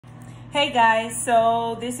Hey guys,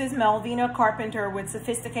 so this is Melvina Carpenter with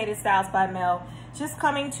Sophisticated Styles by Mel. Just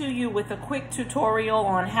coming to you with a quick tutorial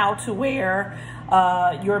on how to wear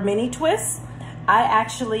your mini twist. I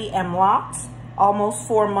actually am locked almost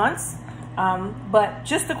 4 months, but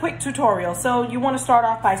just a quick tutorial. So you want to start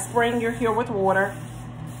off by spraying your hair with water.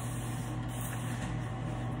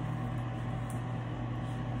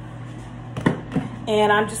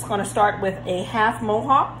 And I'm just going to start with a half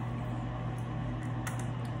mohawk.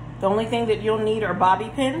 The only thing that you'll need are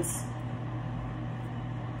bobby pins.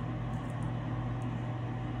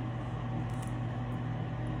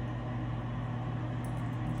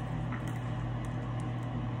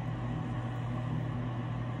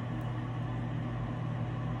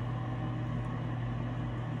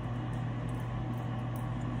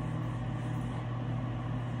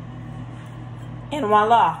 And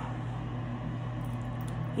voila,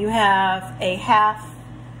 you have a half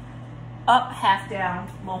up, half down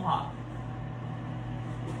mohawk.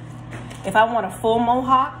 If I want a full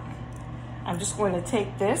mohawk, I'm just going to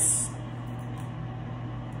take this,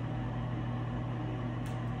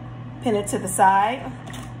 pin it to the side,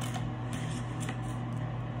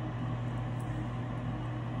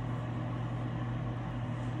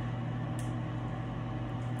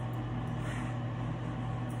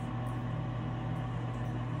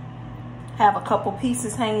 have a couple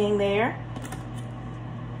pieces hanging there.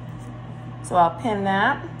 So I'll pin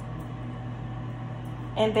that,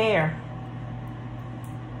 and there.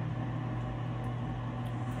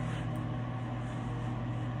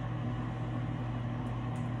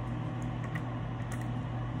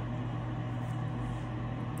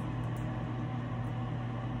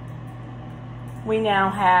 We now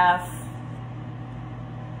have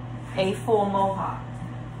a full mohawk.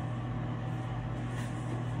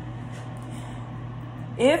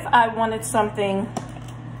 If I wanted something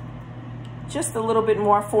just a little bit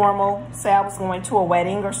more formal, say I was going to a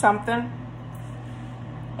wedding or something,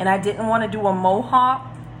 and I didn't want to do a mohawk,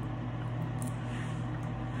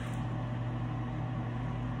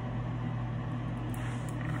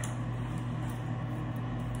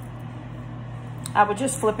 I would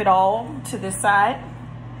just flip it all to this side.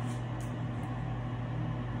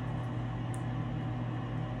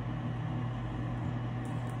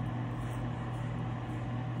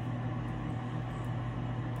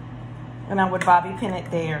 And I would bobby pin it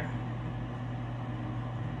there.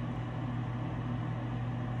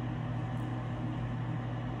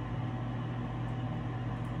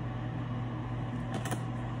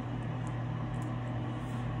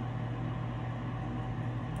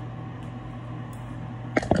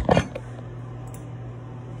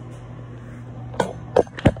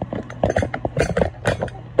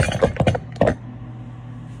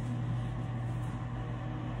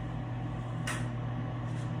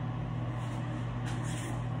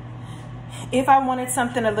 If I wanted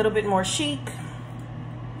something a little bit more chic,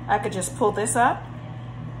 I could just pull this up.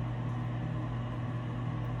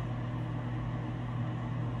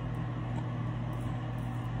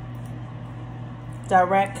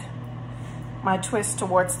 Direct my twist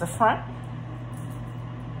towards the front.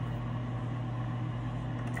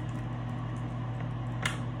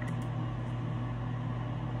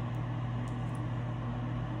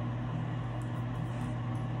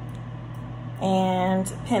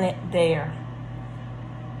 And pin it there.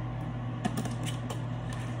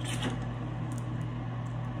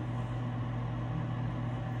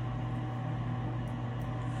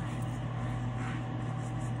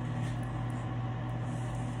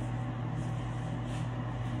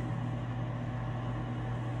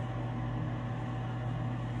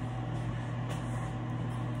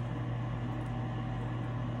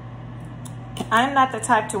 I'm not the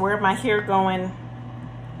type to wear my hair going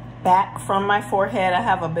back from my forehead. I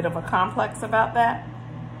have a bit of a complex about that.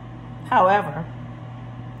 However,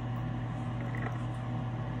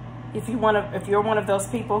 if you're one of those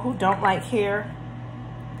people who don't like hair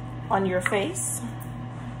on your face,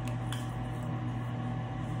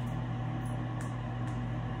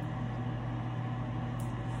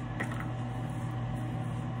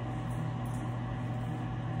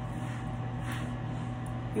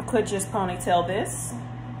 you could just ponytail this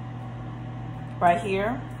right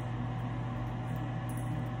here.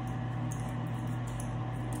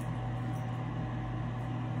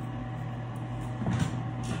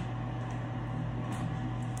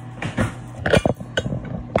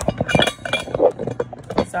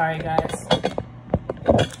 Sorry, guys.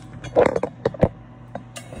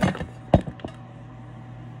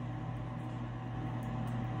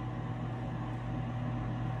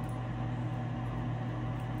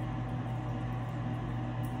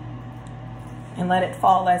 And let it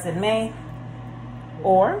fall as it may.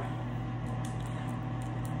 Or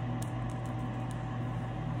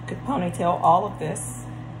could ponytail all of this.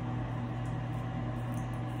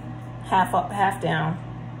 Half up, half down.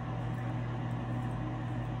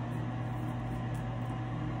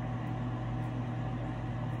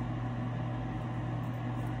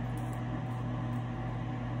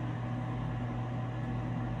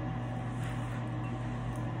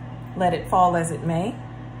 Let it fall as it may.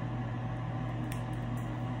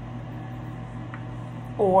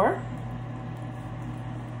 Or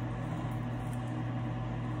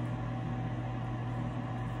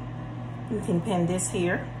you can pin this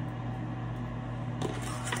here.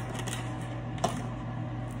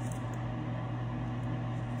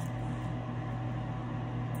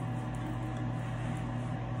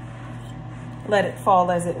 Let it fall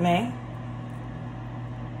as it may.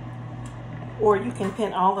 Or you can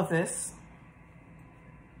pin all of this.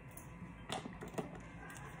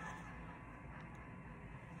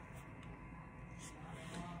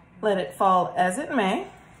 Let it fall as it may.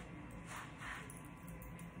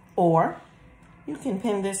 Or you can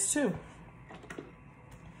pin this too.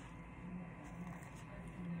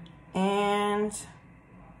 And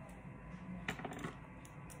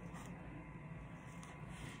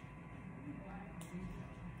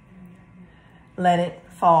let it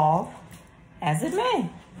fall as it may.